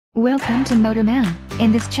Welcome to Motorman.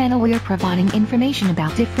 In this channel we are providing information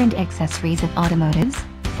about different accessories of automotives.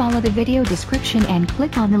 Follow the video description and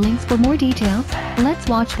click on the links for more details. Let's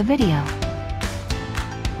watch the video.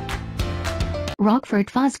 Rockford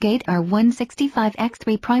Fosgate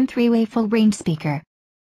R165X3 Prime 3-way full range speaker.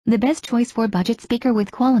 The best choice for budget speaker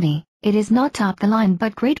with quality. It is not top the line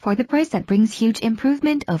but great for the price that brings huge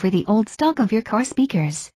improvement over the old stock of your car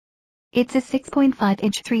speakers. It's a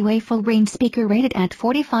 6.5-inch 3-way full-range speaker rated at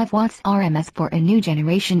 45 watts RMS for a new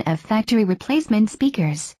generation of factory replacement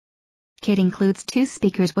speakers. Kit includes two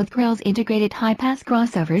speakers with grills, integrated high-pass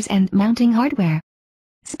crossovers and mounting hardware.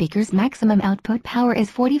 Speaker's maximum output power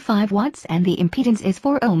is 45 watts and the impedance is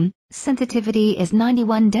 4 ohm, sensitivity is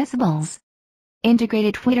 91 decibels.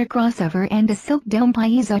 Integrated tweeter crossover and a silk dome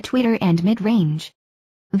piezo tweeter and mid-range.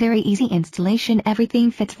 Very easy installation,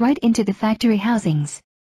 everything fits right into the factory housings.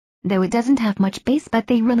 Though it doesn't have much bass, but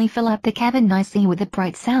they really fill up the cabin nicely with a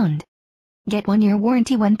bright sound. Get 1-year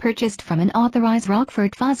warranty when purchased from an authorized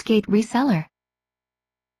Rockford Fosgate reseller.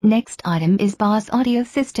 Next item is Boss Audio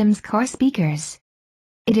Systems car speakers.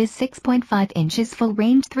 It is 6.5 inches full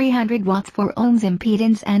range, 300 watts, 4 ohms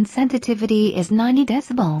impedance and sensitivity is 90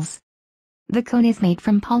 decibels. The cone is made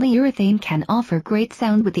from polyurethane, can offer great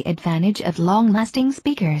sound with the advantage of long-lasting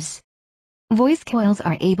speakers. Voice coils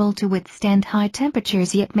are able to withstand high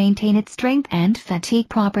temperatures yet maintain its strength and fatigue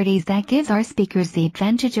properties that gives our speakers the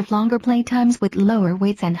advantage of longer play times with lower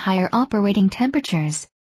weights and higher operating temperatures.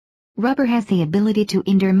 Rubber has the ability to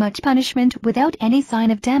endure much punishment without any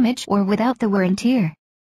sign of damage or without the wear and tear.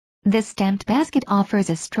 This stamped basket offers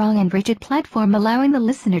a strong and rigid platform allowing the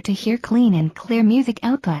listener to hear clean and clear music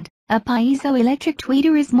output. A piezoelectric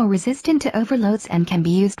tweeter is more resistant to overloads and can be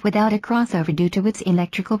used without a crossover due to its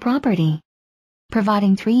electrical property.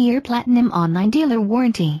 Providing 3-year platinum online dealer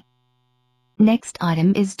warranty. Next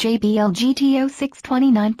item is JBL GTO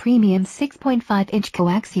 629 Premium 6.5-inch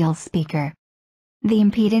coaxial speaker. The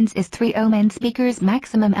impedance is 3 ohm and speaker's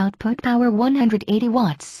maximum output power 180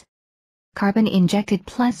 watts. Carbon injected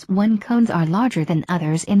 +1 cones are larger than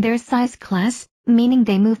others in their size class, meaning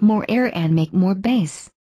they move more air and make more bass.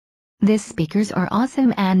 These speakers are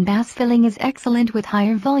awesome and bass filling is excellent with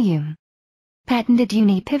higher volume. Patented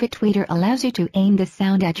uni-pivot tweeter allows you to aim the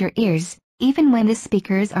sound at your ears, even when the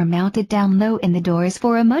speakers are mounted down low in the doors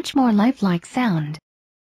for a much more lifelike sound.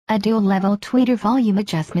 A dual-level tweeter volume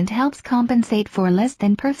adjustment helps compensate for less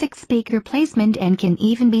than perfect speaker placement and can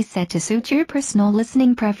even be set to suit your personal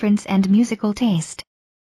listening preference and musical taste.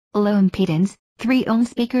 Low impedance, 3 ohm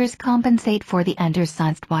speakers compensate for the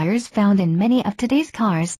undersized wires found in many of today's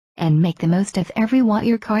cars, and make the most of every watt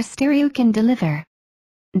your car stereo can deliver.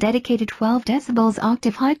 Dedicated 12 decibels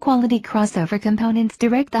octave high-quality crossover components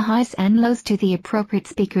direct the highs and lows to the appropriate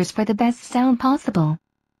speakers for the best sound possible.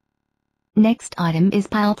 Next item is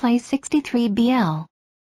PilePlay 63BL.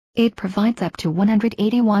 It provides up to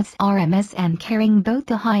 180 watts RMS and carrying both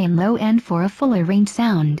the high and low end for a fuller range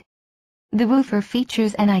sound. The woofer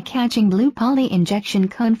features an eye-catching blue poly injection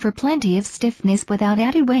cone for plenty of stiffness without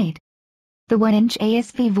added weight. The 1-inch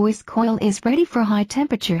ASV voice coil is ready for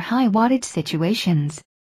high-temperature, high-wattage situations.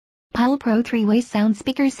 Pile Pro 3-way sound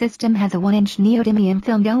speaker system has a 1-inch neodymium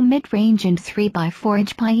film dome mid-range and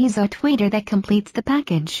 3x4-inch piezo tweeter that completes the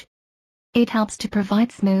package. It helps to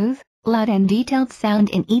provide smooth, loud and detailed sound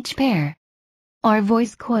in each pair. Our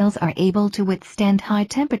voice coils are able to withstand high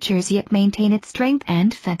temperatures yet maintain its strength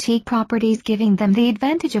and fatigue properties, giving them the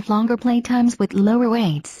advantage of longer play times with lower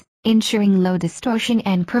weights, ensuring low distortion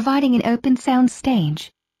and providing an open sound stage.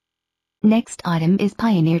 Next item is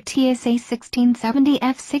Pioneer TSA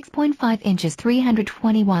 1670F 6.5 inches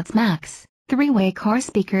 320 watts max, 3-way car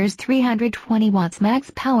speakers 320 watts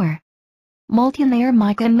max power. Multi-layer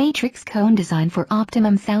mica matrix cone designed for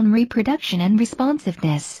optimum sound reproduction and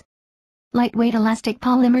responsiveness. Lightweight elastic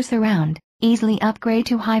polymer surround, easily upgrade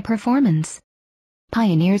to high performance.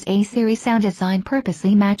 Pioneer's A-series sound design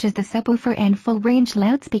purposely matches the subwoofer and full-range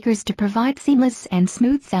loudspeakers to provide seamless and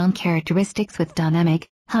smooth sound characteristics with dynamic,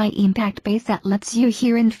 high-impact bass that lets you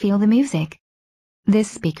hear and feel the music. These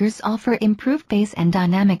speakers offer improved bass and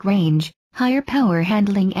dynamic range, higher power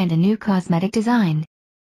handling and a new cosmetic design.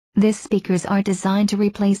 These speakers are designed to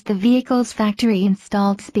replace the vehicle's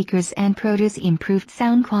factory-installed speakers and produce improved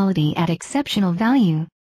sound quality at exceptional value.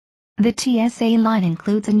 The TSA line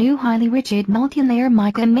includes a new highly rigid multi-layer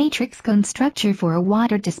mica matrix cone structure for a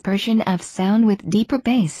wider dispersion of sound with deeper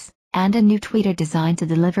bass, and a new tweeter designed to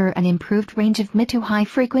deliver an improved range of mid to high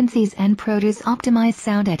frequencies and produce optimized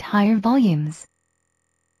sound at higher volumes.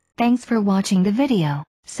 Thanks for watching the video.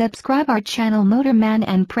 Subscribe our channel Motorman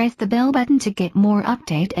and press the bell button to get more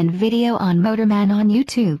update and video on Motorman on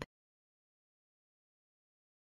YouTube.